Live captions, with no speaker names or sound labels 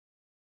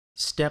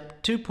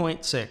Step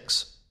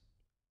 2.6.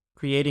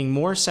 Creating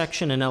more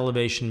section and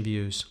elevation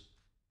views.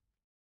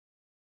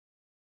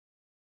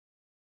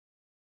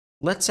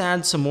 Let's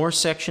add some more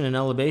section and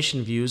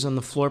elevation views on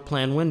the floor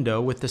plan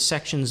window with the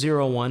Section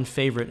 01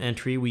 favorite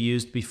entry we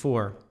used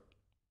before.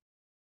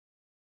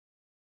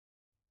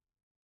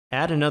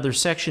 Add another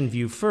section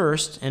view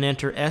first and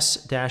enter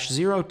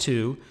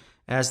S-02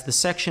 as the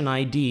section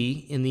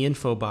ID in the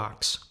info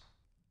box.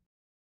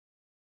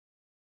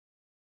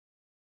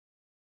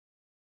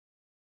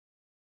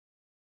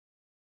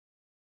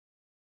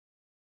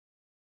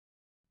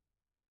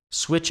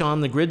 Switch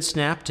on the grid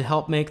snap to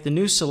help make the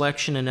new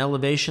selection and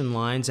elevation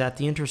lines at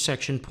the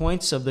intersection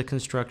points of the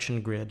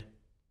construction grid.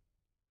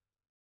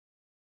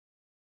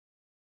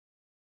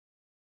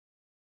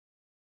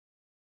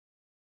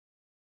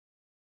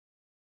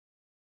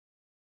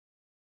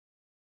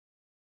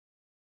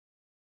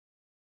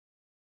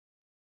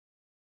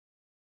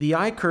 The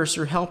eye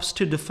cursor helps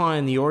to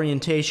define the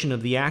orientation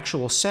of the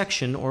actual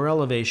section or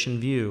elevation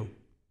view.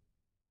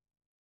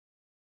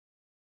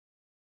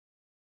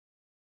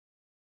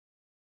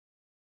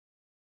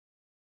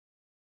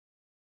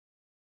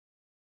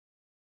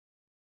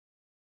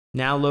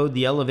 Now load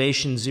the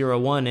Elevation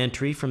 01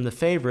 entry from the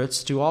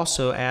favorites to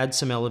also add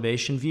some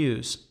elevation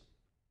views.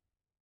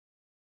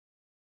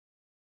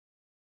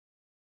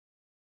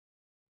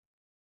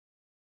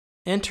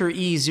 Enter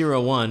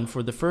E01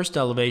 for the first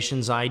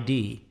elevation's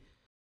ID.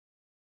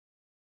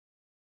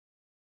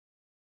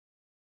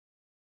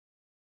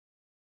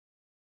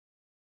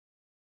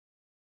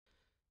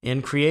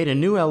 And create a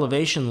new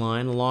elevation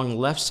line along the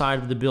left side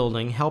of the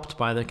building helped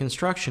by the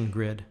construction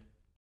grid.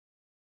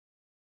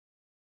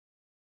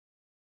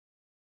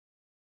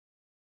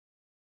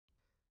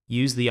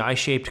 Use the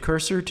eye-shaped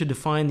cursor to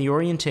define the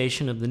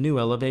orientation of the new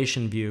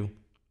elevation view.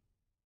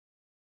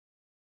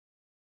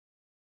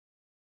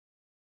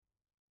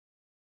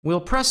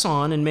 We'll press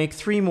on and make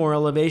 3 more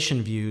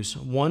elevation views,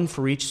 one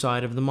for each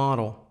side of the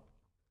model.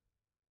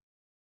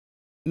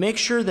 Make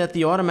sure that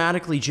the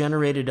automatically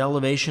generated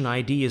elevation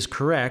ID is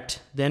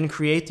correct, then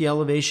create the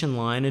elevation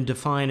line and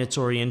define its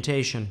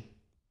orientation.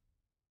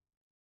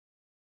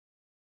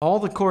 All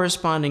the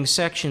corresponding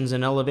sections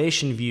and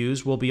elevation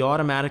views will be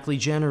automatically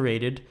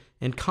generated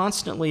and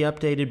constantly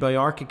updated by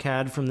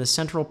Archicad from the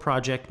Central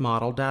Project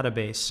Model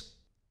database.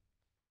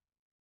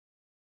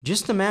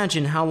 Just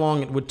imagine how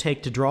long it would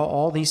take to draw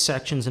all these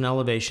sections and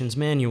elevations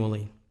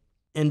manually.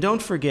 And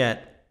don't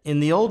forget, in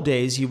the old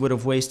days you would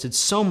have wasted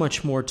so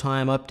much more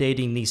time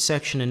updating these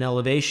section and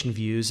elevation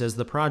views as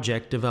the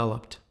project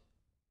developed.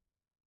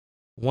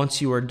 Once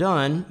you are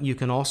done, you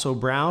can also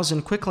browse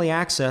and quickly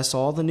access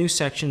all the new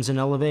sections and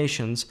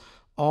elevations,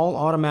 all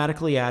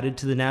automatically added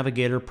to the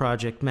Navigator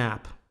project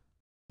map.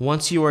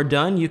 Once you are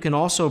done, you can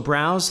also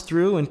browse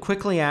through and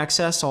quickly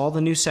access all the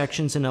new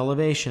sections and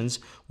elevations,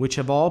 which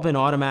have all been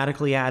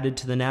automatically added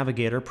to the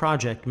Navigator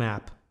project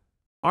map.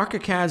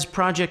 Archicad's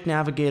Project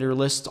Navigator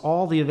lists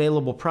all the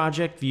available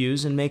project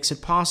views and makes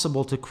it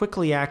possible to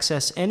quickly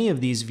access any of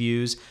these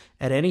views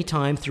at any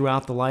time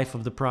throughout the life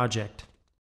of the project.